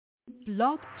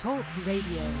Blog Talk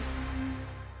Radio.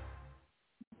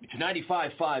 It's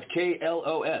 95.5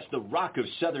 KLOS, the Rock of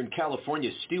Southern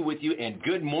California. Stu with you, and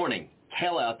good morning.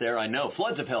 Hell out there, I know.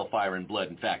 Floods of hellfire and blood,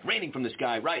 in fact. Raining from the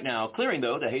sky right now. Clearing,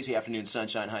 though. The hazy afternoon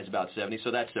sunshine, highs about 70,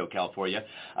 so that's SoCal for you.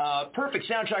 Perfect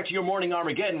soundtrack to your morning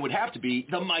Armageddon would have to be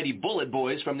the mighty Bullet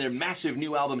Boys from their massive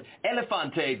new album,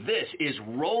 Elefante. This is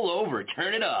Roll Over.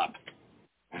 Turn it up.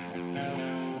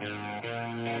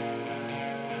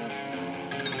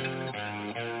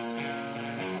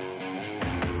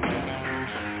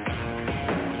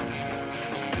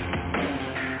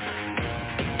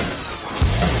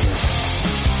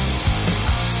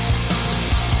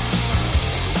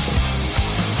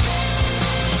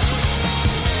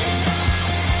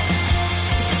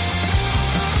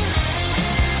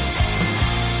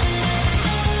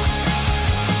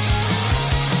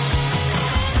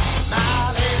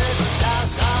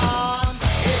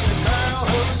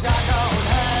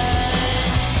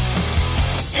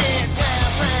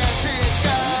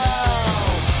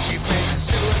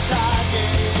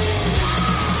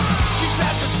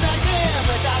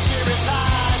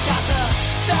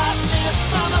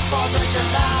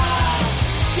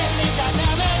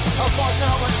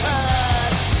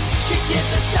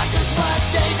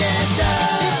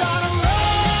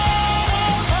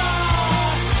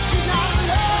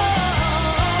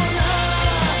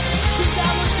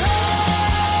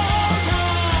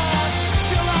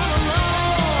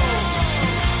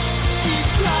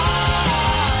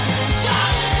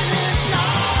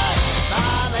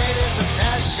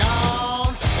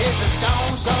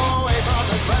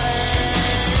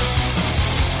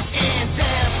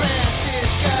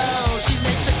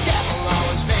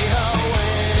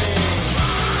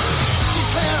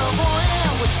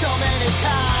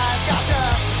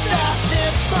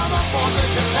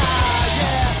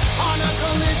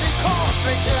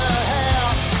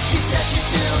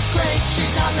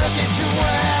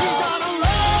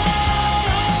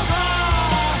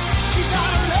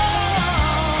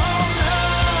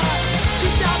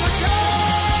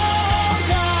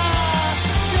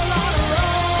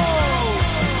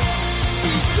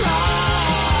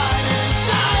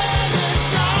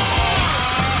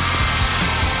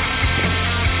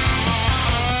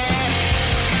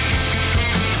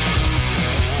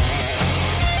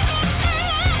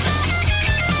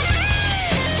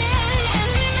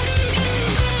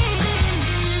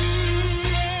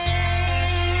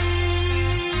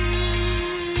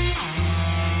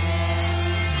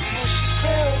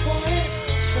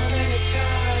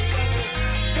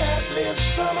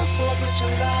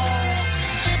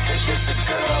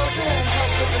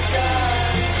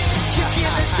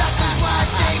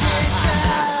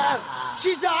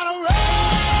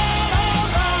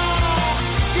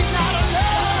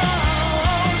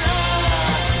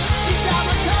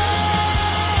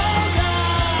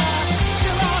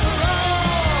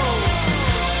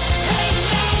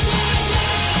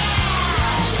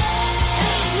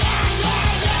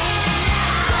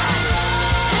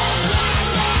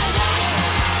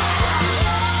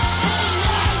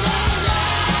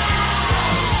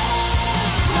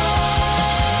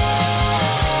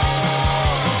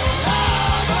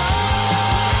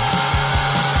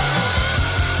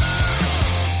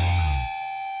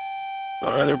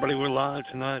 Everybody, we're live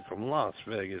tonight from Las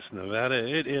Vegas, Nevada.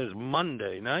 It is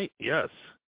Monday night, yes.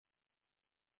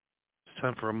 It's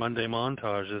time for a Monday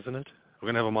montage, isn't it?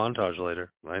 We're going to have a montage later,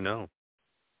 I know.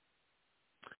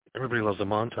 Everybody loves a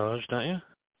montage, don't you?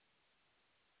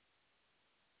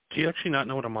 Do you actually not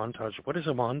know what a montage is? What is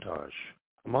a montage?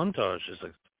 A montage is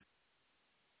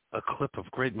a clip of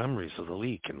great memories of the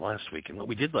week and last week and what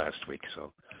we did last week.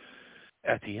 So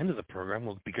at the end of the program,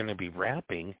 we're going to be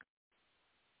wrapping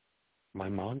my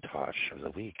montage of the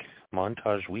week.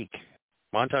 Montage week.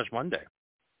 Montage Monday.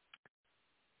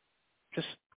 Just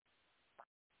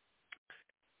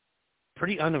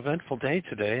pretty uneventful day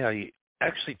today. I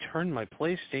actually turned my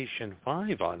PlayStation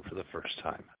 5 on for the first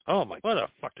time. Oh my, what a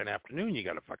fucking afternoon. You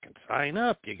gotta fucking sign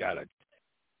up. You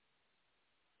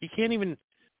can't even,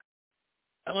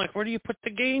 I'm like, where do you put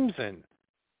the games in?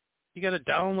 You gotta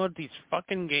download these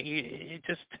fucking games.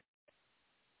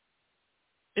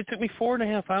 It took me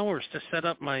 4.5 hours to set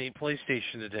up my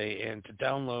PlayStation today and to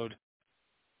download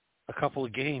a couple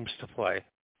of games to play.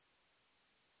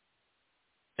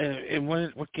 And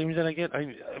what games did I get?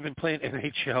 I've been playing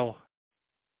NHL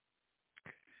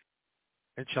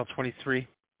 23.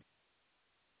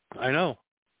 I know.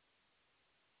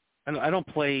 And I don't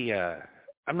play.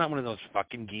 I'm not one of those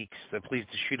fucking geeks that plays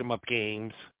the shoot 'em up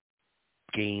games.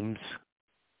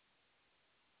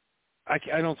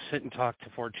 I don't sit and talk to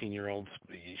 14-year-olds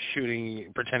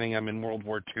shooting, pretending I'm in World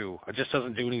War II. It just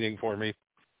doesn't do anything for me.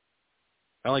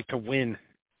 I like to win.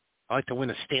 I like to win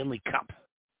a Stanley Cup.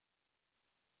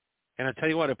 And I tell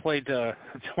you what, I played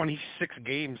 26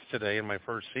 games today in my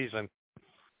first season,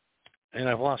 and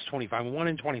I've lost 25. I'm 1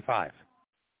 in 25.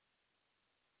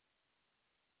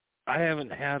 I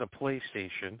haven't had a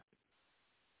PlayStation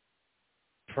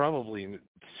probably in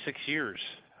 6 years.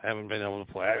 I haven't been able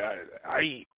to play.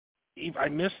 I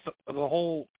missed the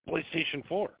whole PlayStation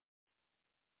 4.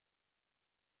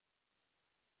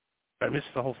 I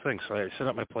missed the whole thing, so I set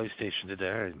up my PlayStation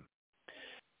today.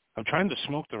 I'm trying to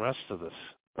smoke the rest of this.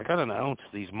 I got an ounce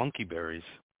of these monkey berries.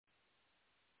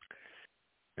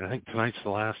 And I think tonight's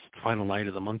the final night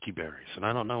of the monkey berries, and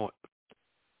I don't know what.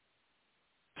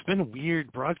 It's been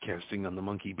weird broadcasting on the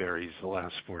monkey berries the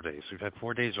last 4 days. We've had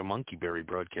 4 days of monkey berry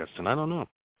broadcast, and I don't know.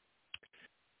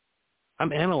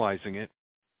 I'm analyzing it.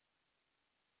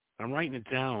 I'm writing it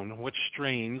down, which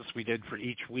strains we did for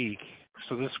each week.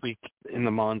 So this week in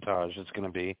the montage, it's going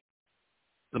to be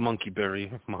the monkey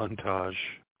berry montage.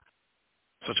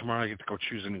 So tomorrow I get to go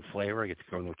choose a new flavor. I get to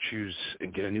go choose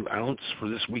and get a new ounce for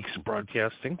this week's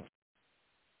broadcasting.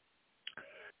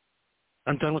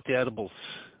 I'm done with the edibles.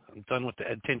 I'm done with the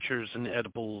tinctures and the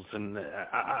edibles, and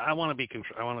I want to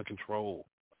control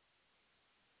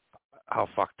how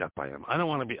fucked up I am. I don't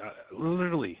want to be.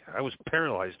 Literally, I was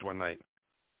paralyzed one night.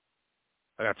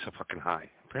 I got so fucking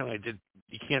high. Apparently,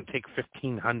 you can't take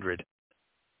 1,500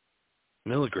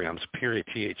 milligrams pure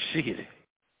THC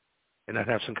and not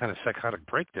have some kind of psychotic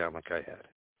breakdown like I had.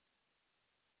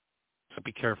 So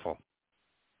be careful.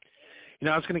 You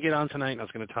know, I was going to get on tonight and I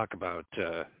was going to talk about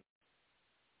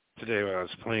today when I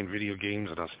was playing video games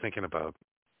and I was thinking about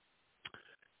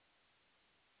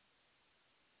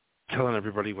telling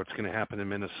everybody what's going to happen in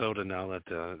Minnesota now that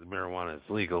the marijuana is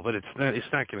legal. But it's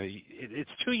not going to. It's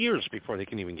 2 years before they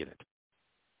can even get it.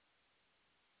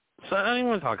 So I don't even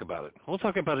want to talk about it. We'll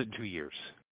talk about it in 2 years.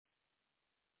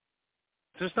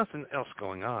 There's nothing else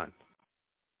going on.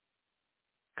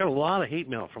 Got a lot of hate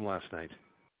mail from last night.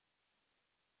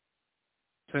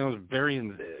 Saying I was very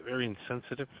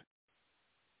insensitive.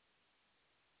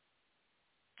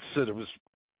 Said it was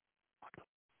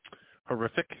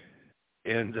horrific,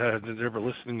 and they're never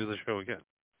listening to the show again.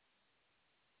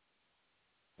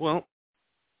 Well,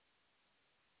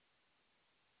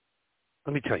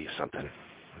 let me tell you something.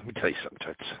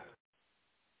 Toots.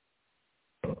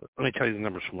 Let me tell you the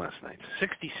numbers from last night.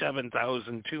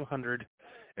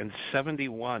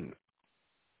 67,271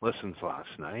 listens last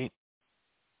night.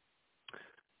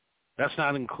 That's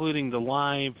not including the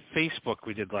live Facebook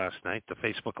we did last night, the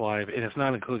Facebook Live, and it's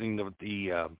not including the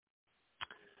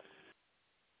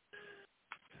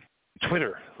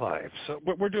Twitter Live. So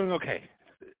we're doing okay.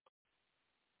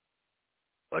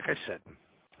 Like I said,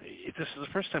 if this is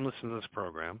the first time listening to this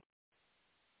program,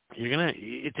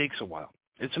 it takes a while.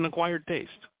 It's an acquired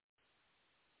taste.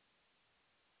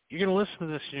 You're going to listen to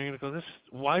this and you're going to go,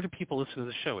 why do people listen to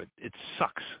the show? It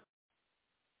sucks.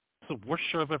 It's the worst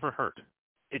show I've ever heard.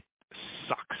 It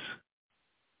sucks.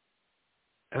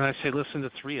 And I say listen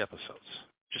to 3 episodes.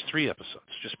 Just 3 episodes.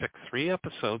 Just pick 3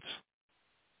 episodes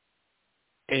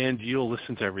and you'll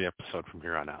listen to every episode from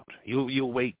here on out.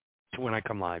 You'll wait to when I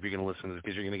come live. You're going to listen to it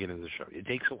because you're going to get into the show. It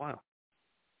takes a while.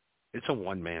 It's a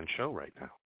one-man show right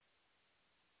now.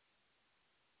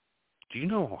 Do you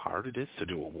know how hard it is to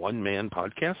do a one-man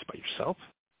podcast by yourself?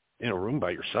 In a room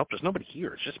by yourself? There's nobody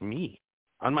here. It's just me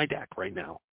on my deck right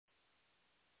now.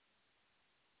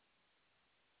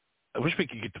 I wish we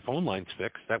could get the phone lines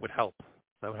fixed. That would help.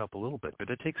 That would help a little bit. But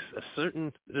it takes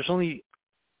there's only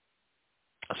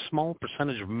a small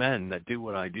percentage of men that do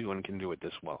what I do and can do it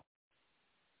this well.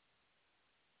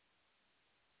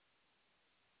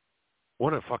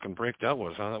 What a fucking break that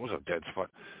was, huh? That was a dead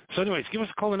spot. So anyways, give us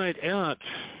a call tonight at...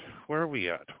 Where are we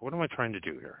at? What am I trying to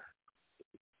do here?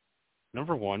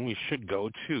 Number 1, we should go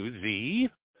to the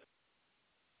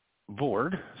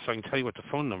board so I can tell you what the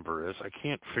phone number is. I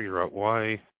can't figure out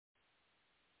why.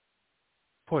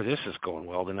 Boy, this is going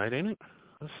well tonight, ain't it?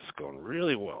 This is going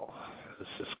really well. This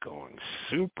is going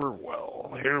super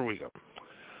well. Here we go.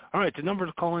 All right, the number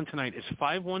to call in tonight is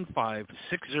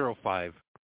 515-605-9354.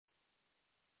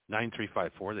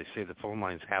 They say the phone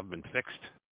lines have been fixed.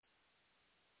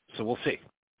 So we'll see.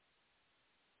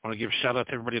 I want to give a shout-out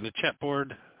to everybody on the chat board.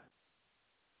 We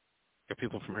have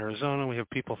people from Arizona. We have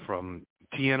people from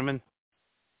Tiananmen,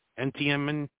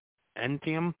 NTM,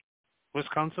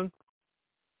 Wisconsin.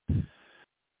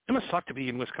 It must suck to be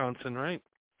in Wisconsin, right?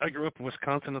 I grew up in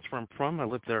Wisconsin. That's where I'm from. I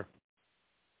lived there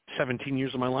 17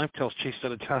 years of my life till I was chased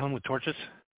out of town with torches.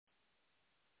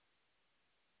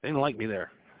 They didn't like me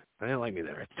there. They didn't like me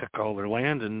there. I took all their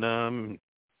land, and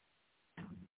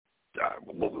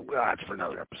that's for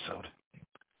another episode.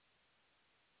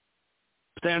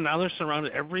 But then now they're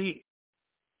surrounded. Every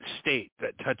state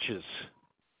that touches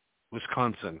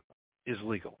Wisconsin is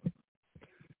legal.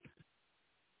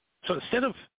 So instead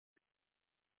of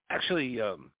actually,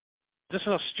 this is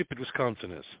how stupid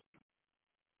Wisconsin is.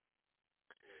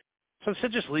 So instead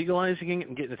of just legalizing it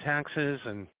and getting the taxes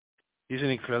and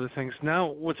using it for other things, now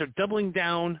what they're doubling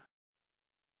down,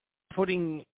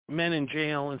 putting men in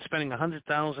jail and spending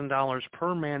 $100,000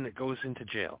 per man that goes into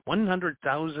jail.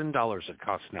 $100,000 it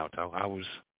costs now to house.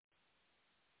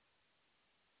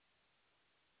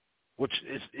 Which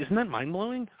isn't that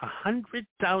mind-blowing?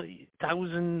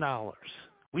 $100,000.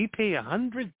 We pay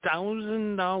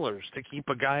 $100,000 to keep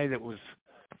a guy that was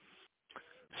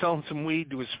selling some weed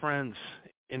to his friends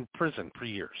in prison for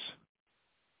years.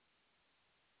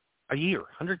 A year,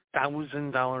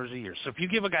 $100,000 a year. So if you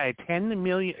give a guy a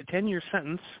 10-year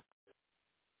sentence,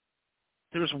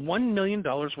 there's $1 million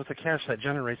worth of cash that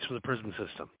generates for the prison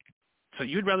system. So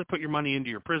you'd rather put your money into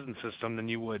your prison system than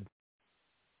you would,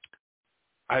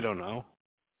 I don't know,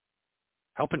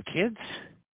 helping kids?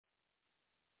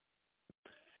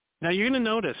 Now you're going to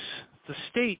notice the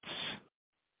states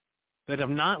that have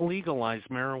not legalized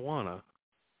marijuana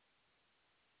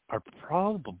are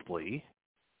probably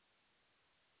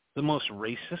the most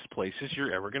racist places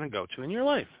you're ever going to go to in your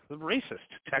life. The racist.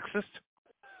 Texas,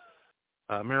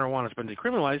 marijuana's been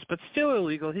decriminalized, but still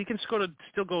illegal. He can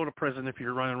still go to prison if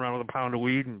you're running around with a pound of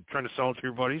weed and trying to sell it to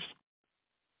your buddies.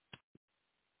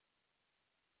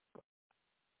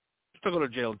 Still go to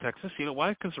jail in Texas. You know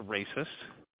why? Because they're racist.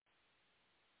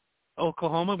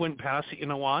 Oklahoma wouldn't pass it. You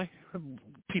know why?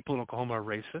 People in Oklahoma are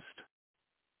racist.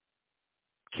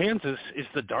 Kansas is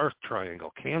the dark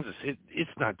triangle. Kansas,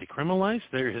 it's not decriminalized.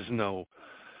 There is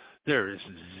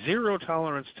zero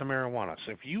tolerance to marijuana.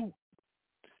 So if you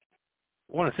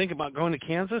want to think about going to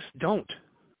Kansas, don't.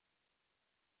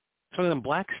 Some of them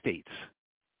black states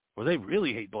where they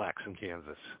really hate blacks in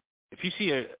Kansas. If you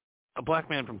see a black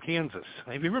man from Kansas,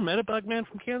 have you ever met a black man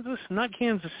from Kansas? Not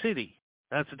Kansas City.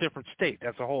 That's a different state.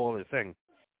 That's a whole other thing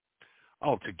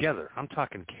altogether. I'm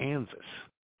talking Kansas.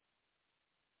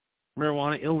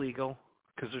 Marijuana illegal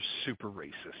because they're super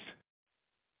racist.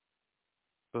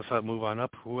 Let's move on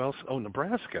up. Who else? Oh,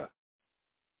 Nebraska.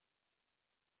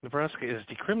 Nebraska is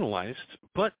decriminalized,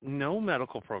 but no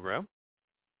medical program.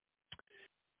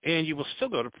 And you will still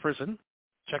go to prison.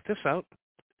 Check this out.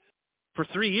 For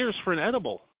 3 years for an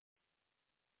edible.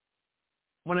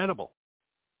 One edible.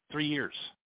 3 years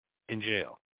in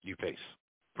jail you face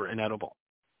for an edible.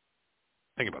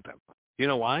 Think about that. You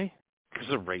know why? Because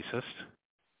they're racist.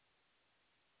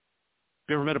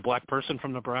 You ever met a black person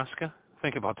from Nebraska?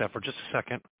 Think about that for just a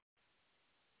second.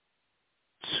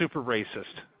 Super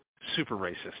racist. Super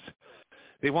racist.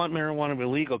 They want marijuana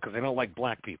illegal because they don't like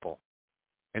black people.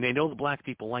 And they know the black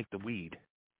people like the weed.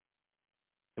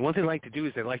 And what they like to do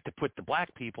is they like to put the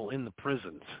black people in the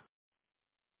prisons,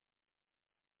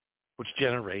 which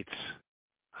generates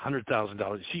 $100,000.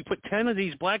 So you put 10 of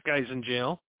these black guys in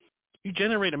jail, you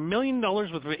generate $1 million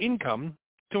worth of income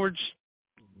towards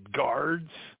guards,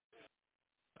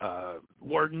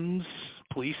 wardens,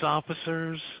 police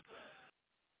officers.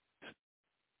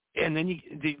 And then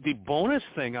the bonus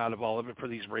thing out of all of it for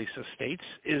these racist states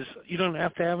is you don't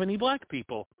have to have any black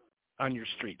people on your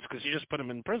streets because you just put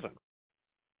them in prison.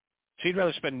 So you'd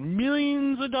rather spend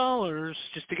millions of dollars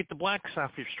just to get the blacks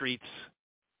off your streets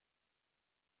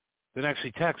than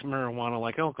actually tax marijuana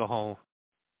like alcohol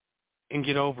and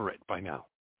get over it by now.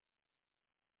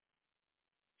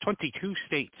 22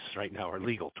 states right now are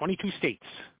legal. 22 states.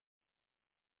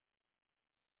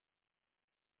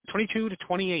 22 to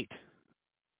 28.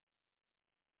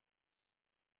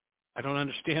 I don't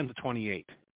understand the 28.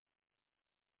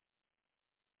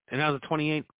 And now the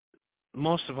 28,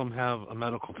 most of them have a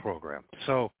medical program.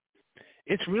 So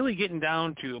it's really getting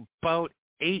down to about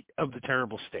 8 of the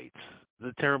terrible states.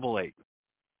 The terrible 8.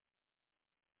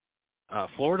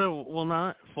 Florida will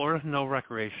not. Florida, no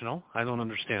recreational. I don't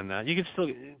understand that. You can still,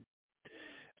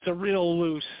 it's a real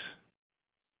loose,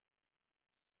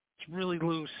 really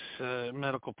loose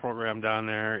medical program down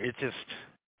there. It just,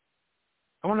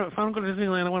 if I'm going to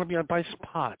Disneyland, I want to be able to buy some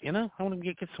pot, you know? I want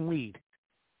to get some weed.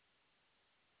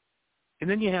 And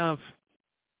then you have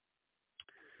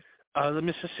the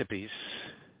Mississippis,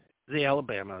 the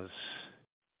Alabamas.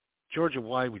 Georgia,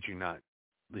 why would you not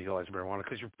legalize marijuana?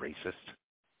 Because you're racist.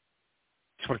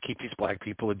 Just want to keep these black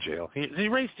people in jail.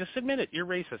 You're racist. Just admit it. You're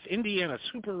racist. Indiana,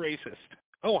 super racist.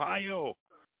 Ohio,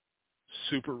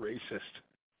 super racist.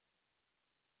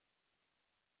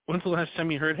 When's the last time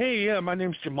you heard, hey, my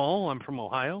name's Jamal, I'm from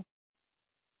Ohio?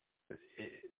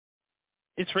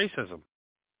 It's racism.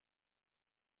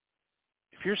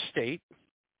 If your state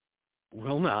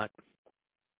will not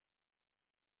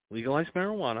legalize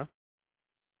marijuana,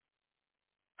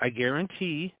 I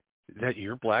guarantee that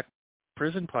your black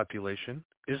prison population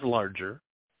is larger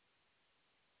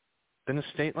than a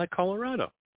state like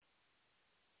Colorado,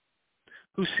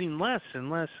 who's seen less and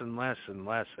less and less and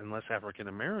less and less African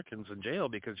Americans in jail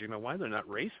because you know why? They're not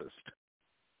racist.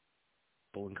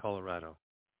 People in Colorado,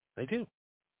 they do.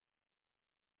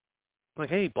 Like,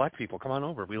 hey, black people, come on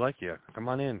over. We like you. Come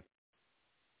on in.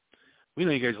 We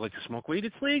know you guys like to smoke weed.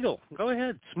 It's legal. Go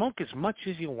ahead. Smoke as much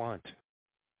as you want.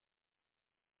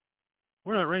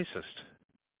 We're not racist.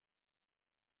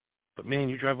 But man,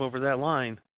 you drive over that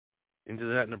line into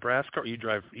that Nebraska, or you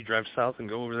drive south and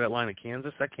go over that line of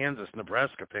Kansas. That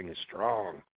Kansas-Nebraska thing is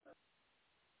strong.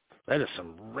 That is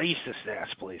some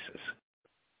racist-ass places.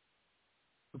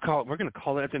 We're going to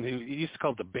call that, you used to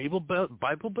call it the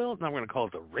Bible Belt. Now we're going to call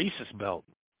it the racist belt.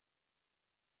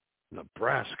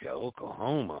 Nebraska,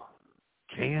 Oklahoma,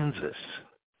 Kansas.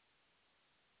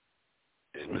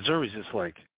 And Missouri's just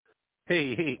like,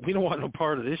 hey, we don't want no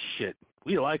part of this shit.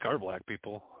 We like our black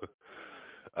people.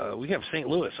 We have St.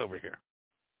 Louis over here.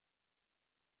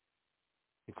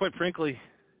 And quite frankly,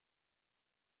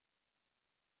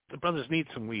 the brothers need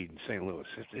some weed in St. Louis.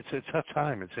 It's a tough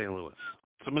time in St. Louis.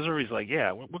 So Missouri's like,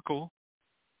 yeah, we're cool.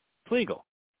 It's legal.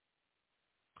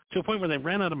 To a point where they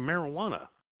ran out of marijuana.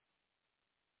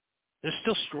 They're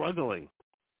still struggling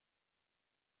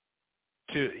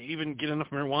to even get enough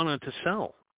marijuana to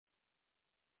sell.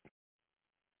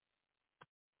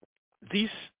 These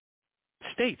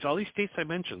states, all these states I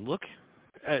mentioned, look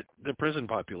at the prison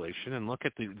population and look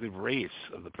at the race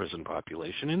of the prison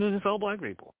population, and it's all black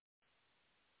people.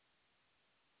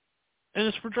 And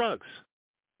it's for drugs.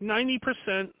 90%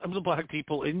 of the black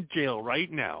people in jail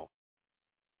right now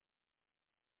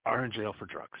are in jail for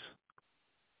drugs.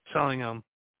 Selling them,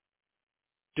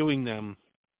 doing them.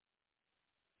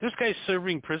 There's guys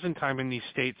serving prison time in these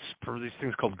states for these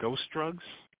things called ghost drugs,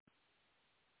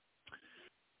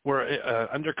 where an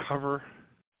undercover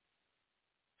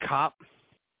cop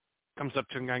comes up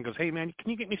to a guy and goes, hey, man,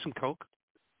 can you get me some coke?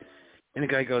 And the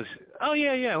guy goes, oh,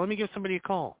 yeah, let me give somebody a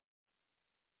call.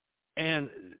 And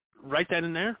right then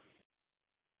and there,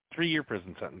 3-year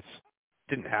prison sentence.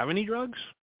 Didn't have any drugs,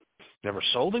 never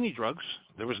sold any drugs.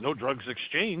 There was no drugs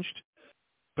exchanged.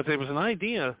 But there was an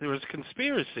idea, there was a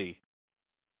conspiracy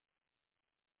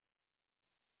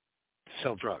to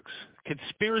sell drugs.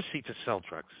 Conspiracy to sell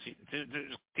drugs. There's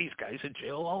these guys in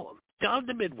jail all down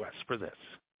the Midwest for this.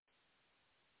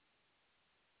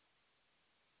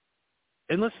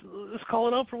 And let's call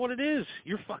it out for what it is.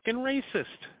 You're fucking racist.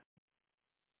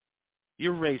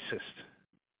 You're racist.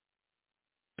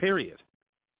 Period.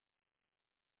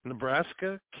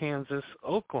 Nebraska, Kansas,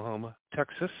 Oklahoma,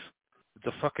 Texas,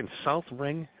 the fucking South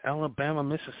Ring, Alabama,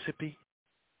 Mississippi.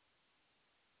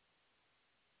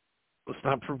 Let's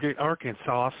not forget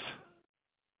Arkansas.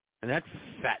 And that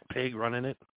fat pig running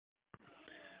it.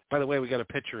 By the way, we got a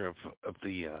picture of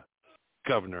the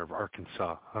governor of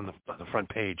Arkansas on the front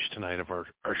page tonight of our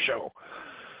show.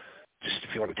 Just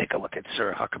if you want to take a look at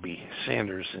Sir Huckabee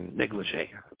Sanders in negligee,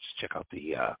 just check out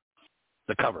the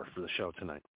cover for the show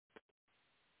tonight.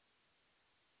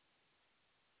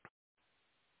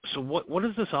 So what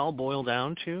does this all boil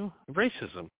down to?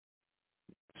 Racism.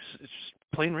 It's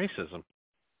plain racism.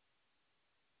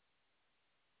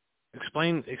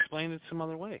 Explain it some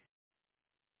other way.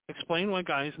 Explain why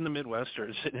guys in the Midwest are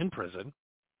sitting in prison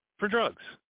for drugs.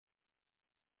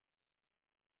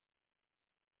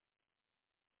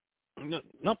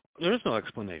 Nope, there is no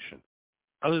explanation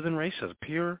other than racism,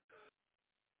 pure,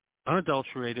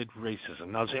 unadulterated racism.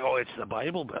 Now say, oh, it's the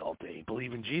Bible Belt. They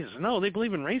believe in Jesus. No, they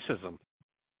believe in racism.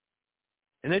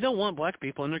 And they don't want black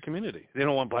people in their community. They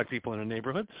don't want black people in their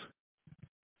neighborhoods.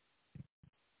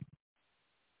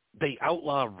 They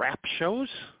outlaw rap shows.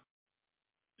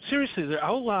 Seriously, they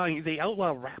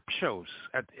outlaw rap shows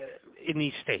in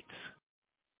these states.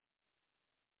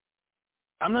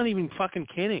 I'm not even fucking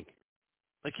kidding.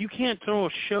 Like, you can't throw a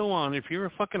show on if you're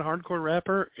a fucking hardcore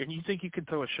rapper and you think you can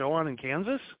throw a show on in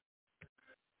Kansas?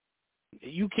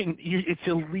 You can. It's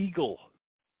illegal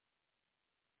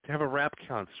to have a rap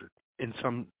concert in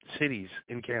some cities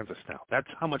in Kansas now. That's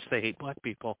how much they hate black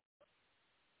people.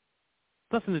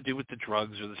 Nothing to do with the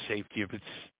drugs or the safety of it.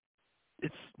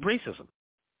 It's racism.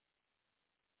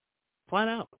 Flat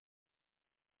out.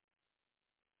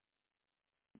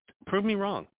 Prove me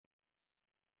wrong.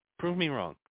 Prove me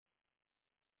wrong.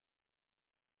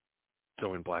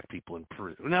 Throwing black people in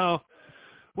prison. No,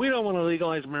 we don't want to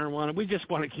legalize marijuana. We just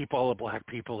want to keep all the black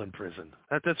people in prison.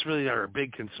 That's really our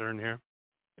big concern here.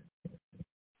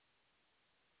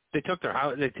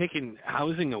 They're taking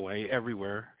housing away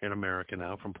everywhere in America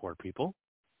now from poor people.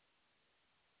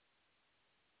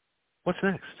 What's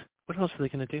next? What else are they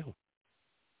going to do?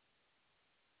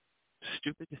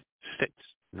 Stupid states.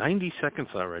 90 seconds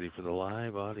already for the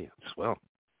live audience. Well,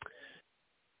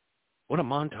 what a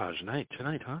montage night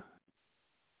tonight, huh?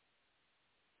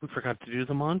 We forgot to do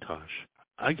the montage.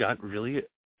 I got really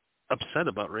upset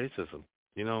about racism.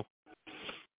 You know,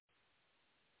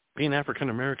 being African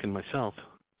American myself,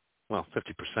 well,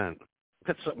 50%.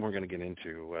 That's something we're going to get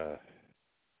into.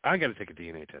 I got to take a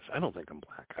DNA test. I don't think I'm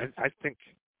black.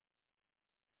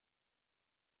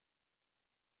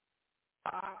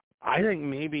 I think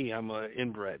maybe I'm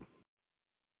inbred.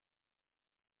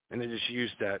 And they just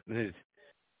used that. And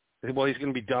well, he's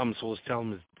going to be dumb, so let's tell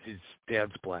him his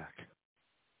dad's black.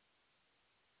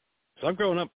 So I've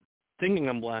grown up thinking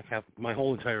I'm black my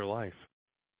whole entire life.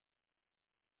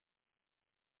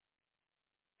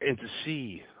 And to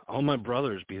see all my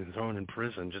brothers being thrown in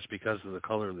prison just because of the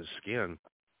color of their skin,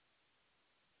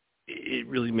 it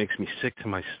really makes me sick to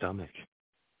my stomach.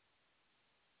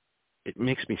 It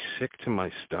makes me sick to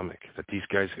my stomach that these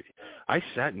guys... I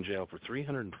sat in jail for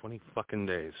 320 fucking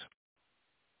days.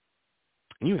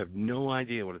 And you have no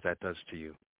idea what that does to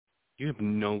you. You have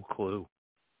no clue.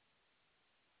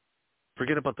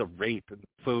 Forget about the rape and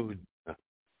food,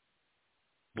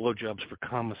 blowjobs for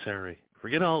commissary.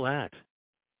 Forget all that.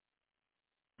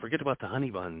 Forget about the honey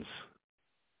buns.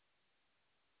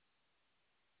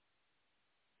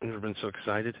 I've never been so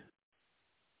excited.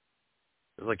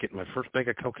 It was like getting my first bag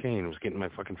of cocaine. It was getting my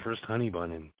fucking first honey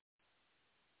bun in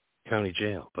county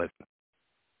jail. But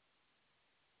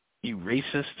you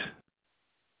racist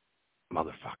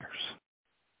motherfuckers.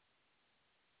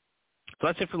 So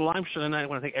that's it for the live show tonight. I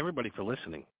want to thank everybody for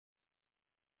listening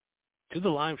to the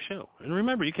live show. And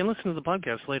remember, you can listen to the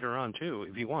podcast later on, too,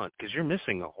 if you want, because you're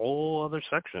missing a whole other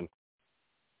section.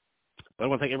 But I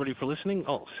want to thank everybody for listening.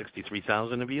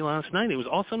 63,000 of you last night. It was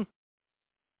awesome.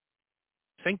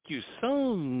 Thank you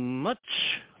so much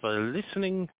for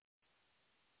listening.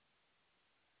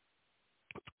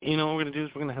 You know what we're going to do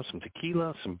is we're going to have some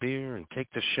tequila, some beer, and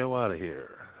take the show out of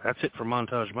here. That's it for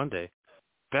Montage Monday.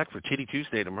 Back for Titty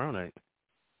Tuesday tomorrow night.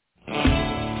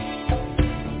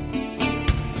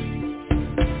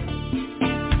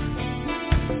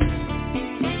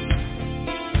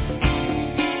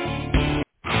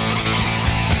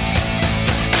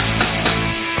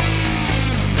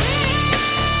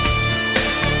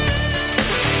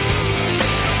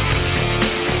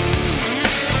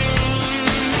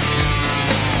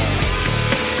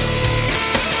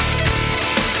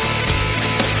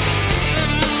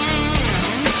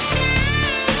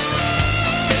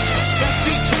 That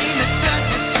beat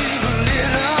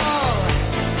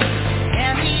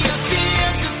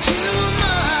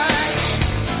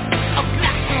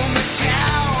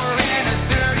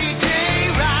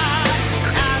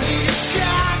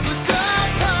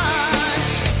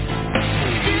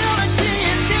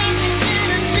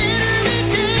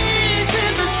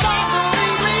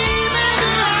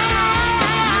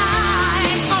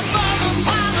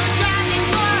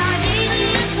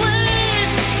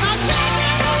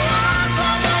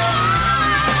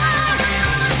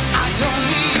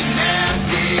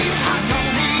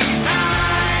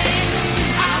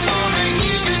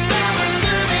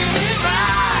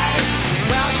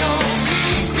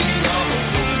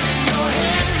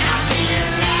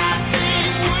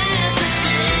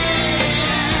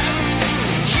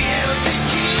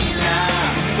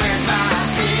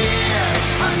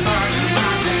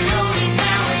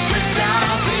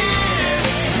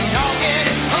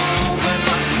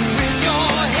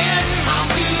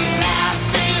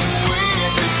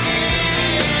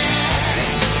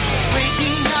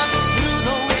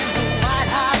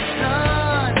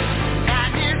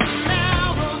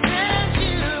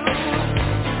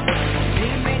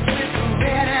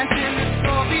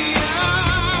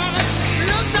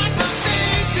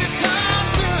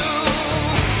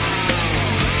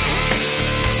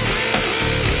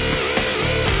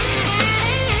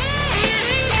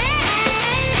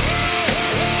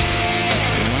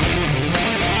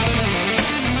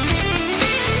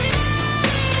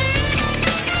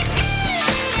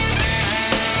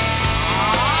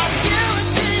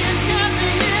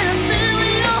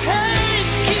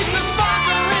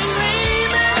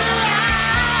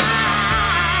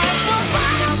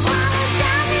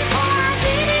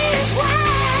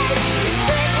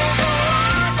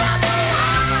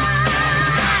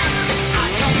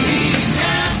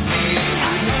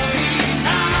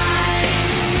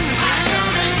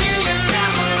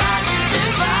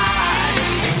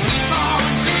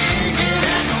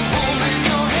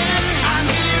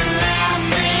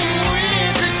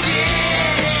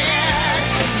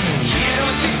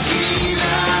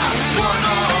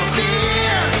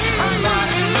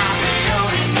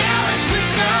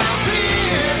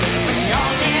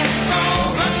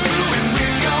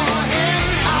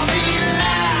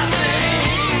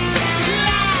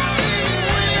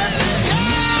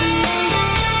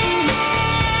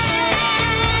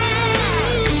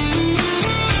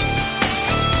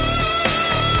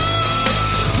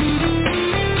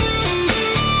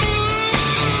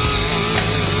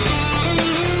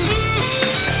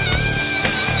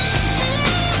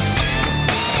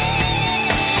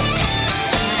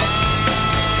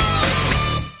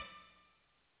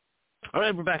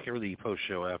we're back here with the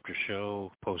post-show,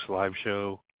 after-show, post-live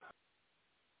show.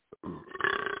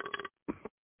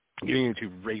 Getting into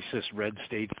racist red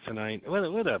states tonight. What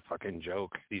a fucking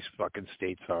joke these fucking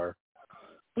states are.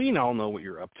 We all know what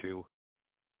you're up to.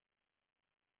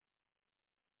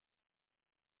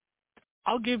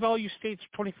 I'll give all you states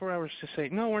 24 hours to say,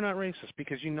 no, we're not racist,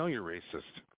 because you know you're racist.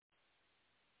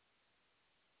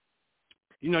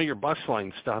 You know your bus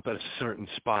lines stop at a certain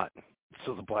spot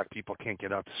so the black people can't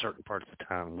get out to certain parts of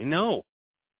town. We know.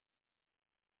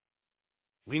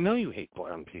 We know you hate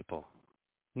brown people.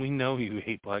 We know you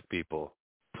hate black people.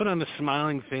 Put on a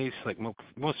smiling face like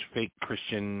most fake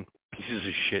Christian pieces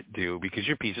of shit do, because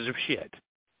you're pieces of shit.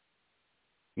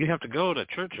 You have to go to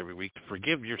church every week to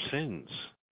forgive your sins.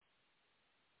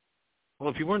 Well,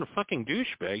 if you weren't a fucking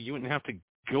douchebag, you wouldn't have to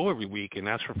go every week and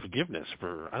ask for forgiveness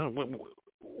for, I don't know,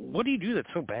 what do you do that's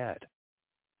so bad?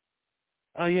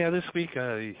 Oh, yeah, this week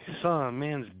I saw a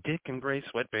man's dick in gray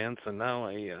sweatpants, and now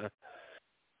I'm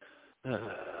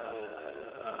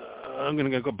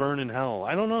going to go burn in hell.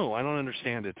 I don't know. I don't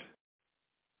understand it.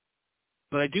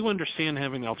 But I do understand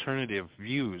having alternative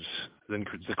views than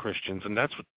the Christians, and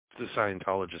that's what the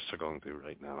Scientologists are going through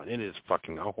right now. It is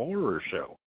fucking a horror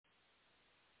show.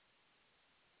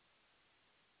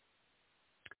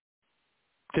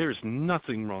 There's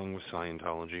nothing wrong with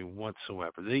Scientology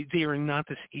whatsoever. They are not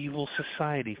this evil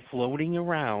society floating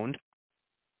around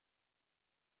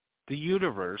the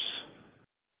universe,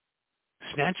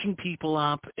 snatching people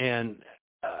up and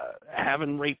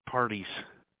having rape parties.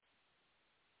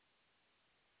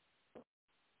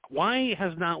 Why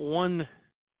has not one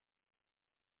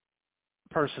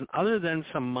person, other than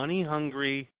some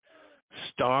money-hungry,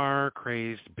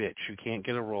 star-crazed bitch who can't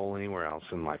get a role anywhere else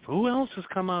in life, who else has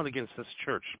come out against this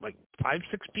church? Like 5,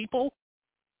 6 people?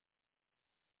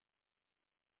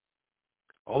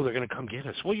 Oh, they're going to come get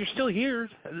us. Well, you're still here.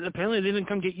 Apparently they didn't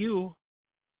come get you.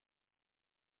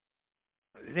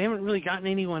 They haven't really gotten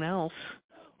anyone else.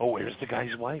 Oh, where's the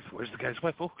guy's wife? Where's the guy's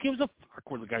wife? Oh, who gives a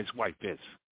fuck where the guy's wife is?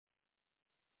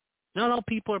 Not all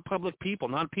people are public people.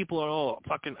 Not people are all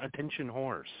fucking attention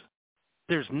whores.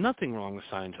 There's nothing wrong with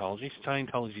Scientology.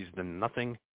 Scientology's done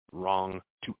nothing wrong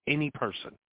to any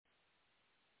person.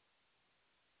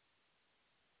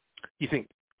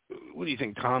 What do you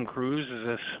think, Tom Cruise is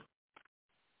this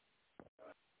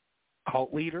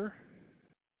cult leader?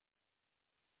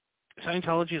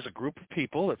 Scientology is a group of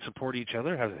people that support each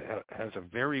other, has a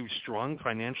very strong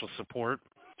financial support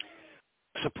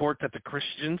that the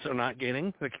Christians are not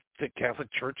getting. The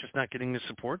Catholic Church is not getting the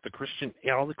support.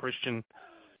 All the Christian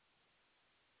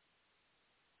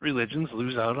religions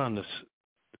lose out on this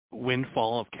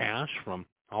windfall of cash from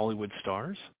Hollywood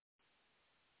stars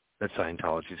that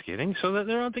Scientology is getting, so that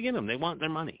they're out to get them. They want their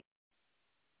money.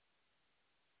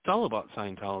 It's all about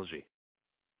Scientology.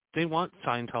 They want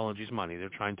Scientology's money. They're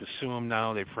trying to sue him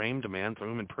now. They framed a man,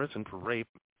 threw him in prison for rape.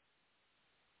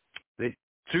 They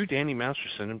threw Danny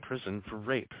Masterson in prison for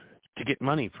rape to get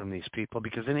money from these people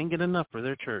because they didn't get enough for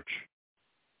their church.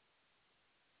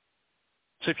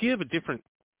 So if you have a different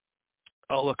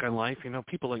outlook on life,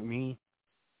 people like me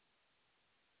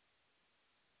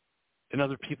and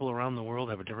other people around the world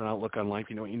have a different outlook on life.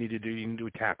 You know what you need to do? You need to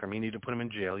attack them. You need to put them in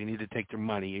jail. You need to take their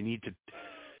money. You need to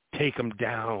take them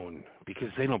down because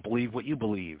they don't believe what you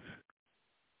believe.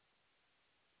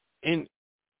 And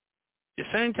is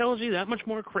Scientology that much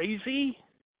more crazy?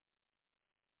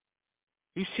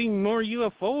 We've seen more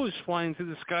UFOs flying through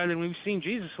the sky than we've seen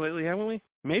Jesus lately, haven't we?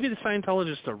 Maybe the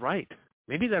Scientologists are right.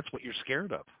 Maybe that's what you're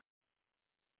scared of.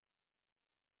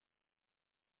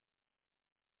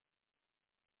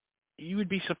 You would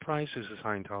be surprised as a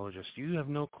Scientologist. You have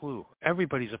no clue.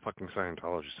 Everybody's a fucking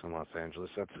Scientologist in Los Angeles.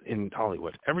 That's in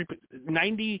Hollywood.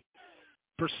 90%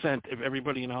 of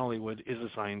everybody in Hollywood is a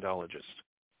Scientologist.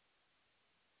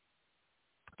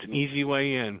 It's an easy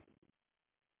way in.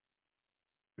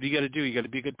 What do you got to do? You got to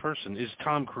be a good person. Is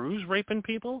Tom Cruise raping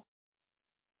people?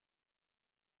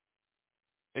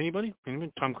 Anybody?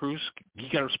 Tom Cruise? You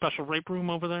got a special rape room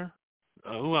over there?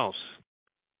 Who else?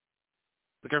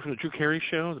 The guy from the Drew Carey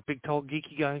show, the big, tall,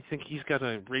 geeky guy, I think he's got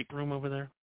a rape room over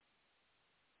there.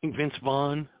 I think Vince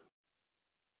Vaughn.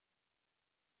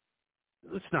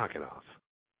 Let's knock it off.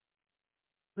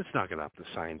 Let's knock it off, the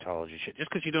Scientology shit. Just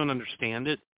because you don't understand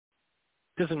it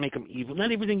doesn't make them evil.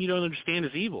 Not everything you don't understand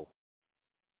is evil.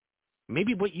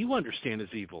 Maybe what you understand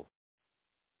is evil.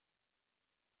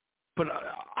 But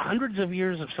hundreds of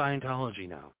years of Scientology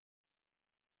now.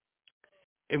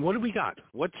 And what do we got?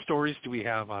 What stories do we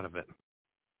have out of it?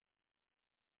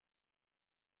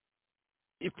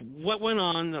 If what went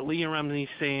on that Leah Remini's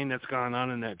saying that's gone on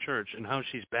in that church and how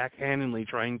she's backhandedly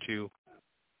trying to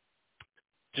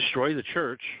destroy the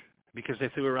church because they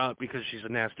threw her out because she's a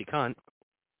nasty cunt.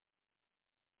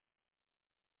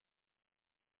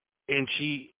 And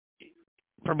she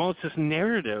promotes this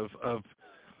narrative of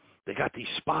they got these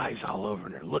spies all over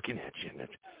and they're looking at you and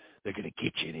they're going to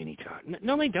get you at any time.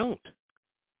 No, they don't.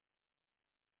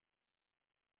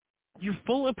 You're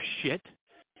full of shit.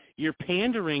 You're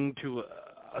pandering to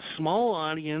a small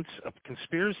audience of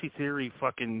conspiracy theory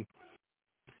fucking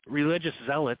religious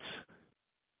zealots.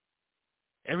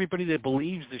 Everybody that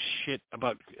believes this shit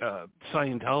about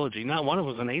Scientology, not one of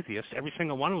them is an atheist. Every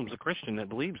single one of them is a Christian that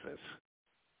believes this.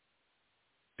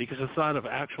 Because the thought of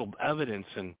actual evidence,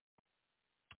 and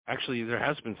actually there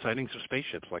has been sightings of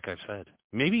spaceships, like I've said.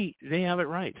 Maybe they have it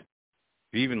right.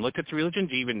 Have you even looked at the religion?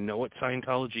 Do you even know what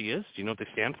Scientology is? Do you know what they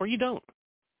stand for? You don't.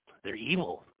 They're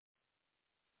evil.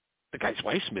 The guy's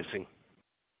wife's missing.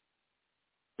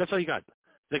 That's all you got.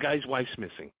 The guy's wife's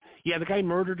missing. Yeah, the guy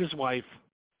murdered his wife.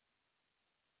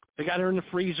 They got her in the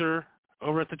freezer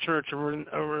over at the church over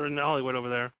in Hollywood over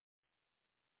there.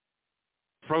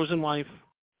 Frozen wife.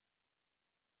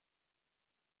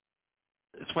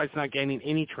 That's why it's not gaining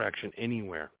any traction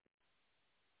anywhere.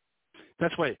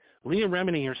 That's why Leah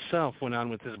Remini herself went on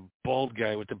with this bald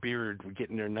guy with the beard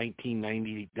getting their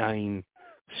 1999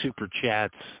 super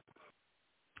chats.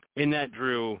 And that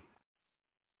drew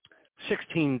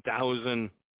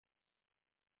 16,000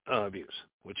 views,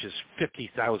 which is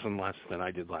 50,000 less than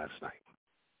I did last night.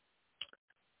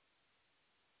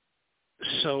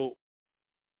 So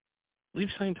leave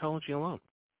Scientology alone.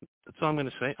 That's all I'm going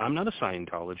to say. I'm not a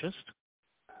Scientologist.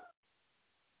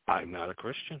 I'm not a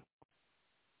Christian.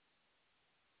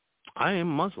 I am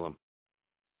Muslim.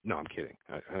 No, I'm kidding.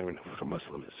 I don't even know what a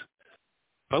Muslim is.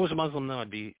 If I was a Muslim now,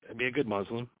 I'd be a good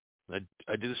Muslim.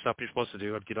 I'd do the stuff you're supposed to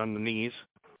do. I'd get on the knees.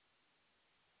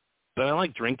 But I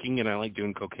like drinking and I like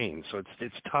doing cocaine, so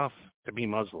it's tough to be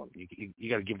Muslim. You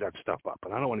got to give that stuff up,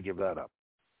 and I don't want to give that up.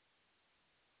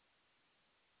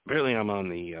 Apparently, I'm on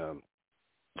the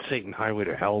Satan Highway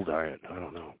to Hell diet. I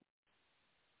don't know.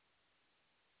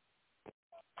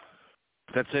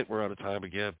 That's it. We're out of time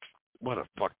again. What a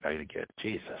fuck night again.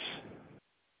 Jesus.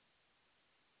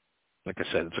 Like I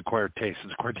said, it's acquired taste.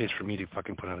 It's acquired taste for me to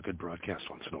fucking put on a good broadcast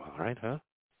once in a while, right? Huh?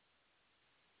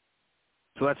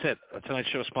 So that's it. Tonight's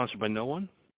show is sponsored by no one.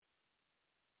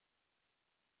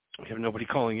 We have nobody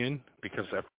calling in because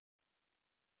I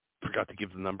forgot to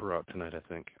give the number out tonight, I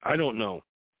think. I don't know.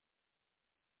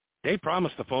 They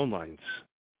promised the phone lines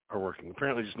are working.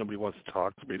 Apparently just nobody wants to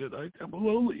talk to me tonight. I'm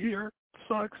lonely here. It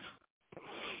sucks.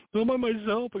 I'm by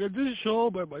myself. I got this show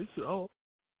by myself.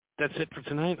 That's it for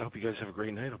tonight. I hope you guys have a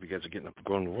great night. I hope you guys are getting up and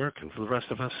going to work. And for the rest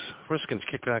of us, we're just going to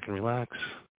kick back and relax.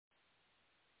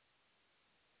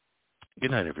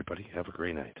 Good night, everybody. Have a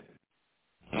great night.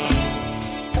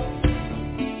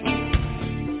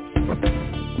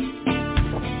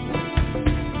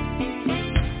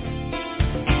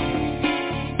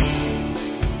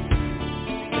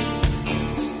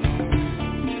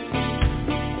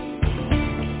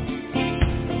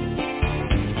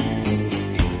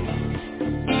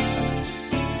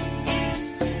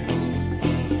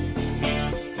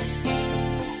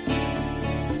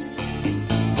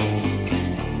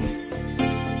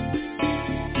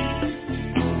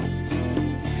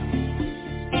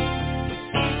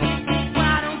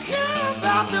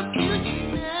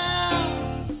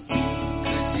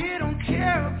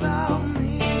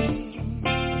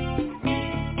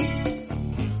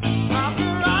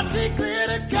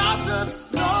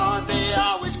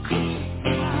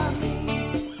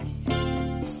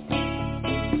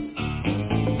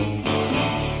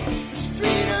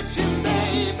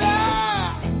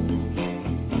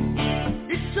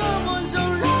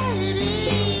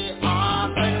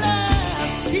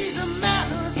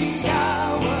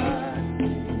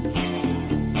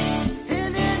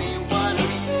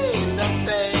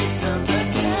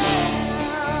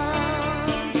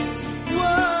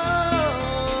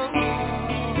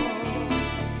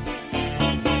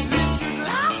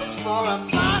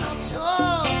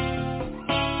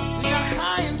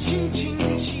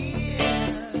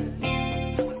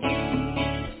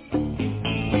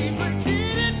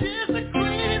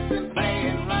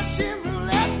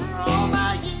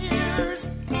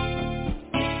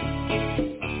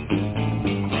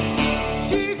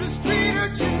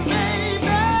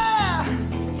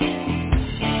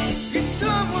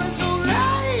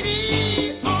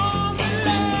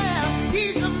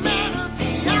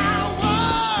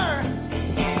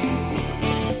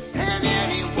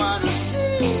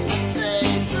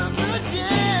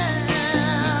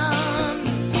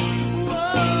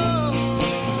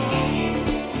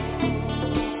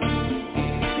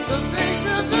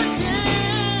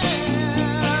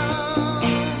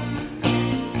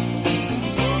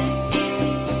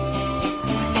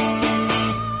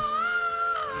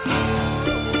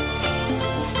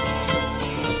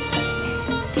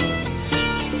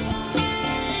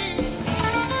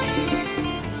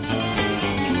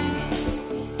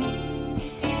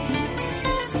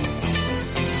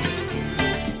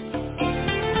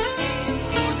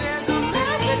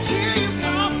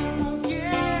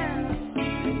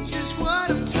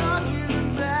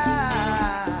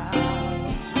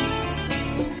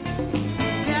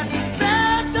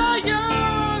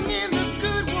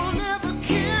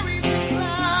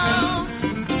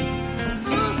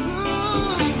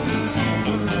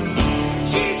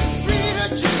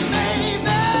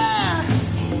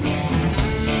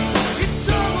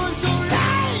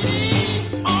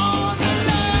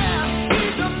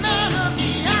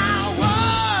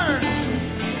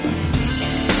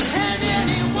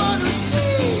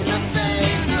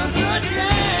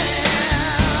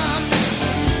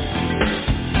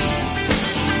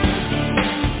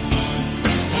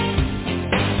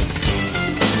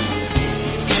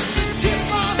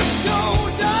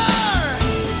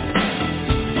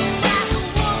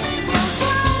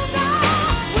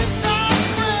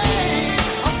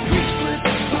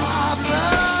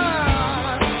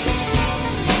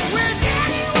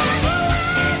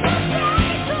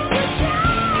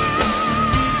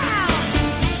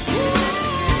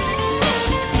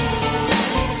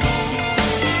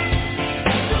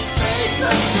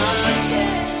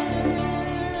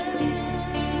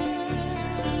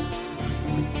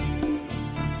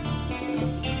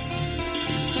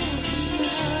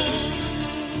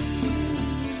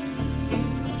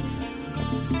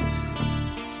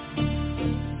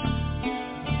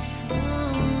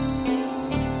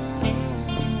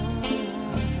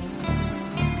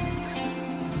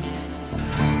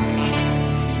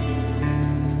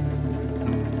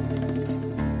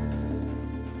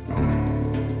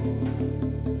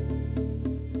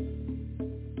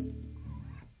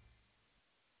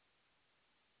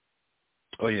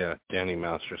 Oh, yeah, Danny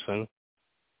Masterson.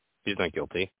 He's not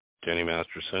guilty. Danny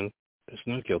Masterson is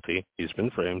not guilty. He's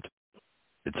been framed.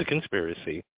 It's a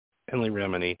conspiracy. And Lee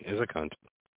Remini is a cunt.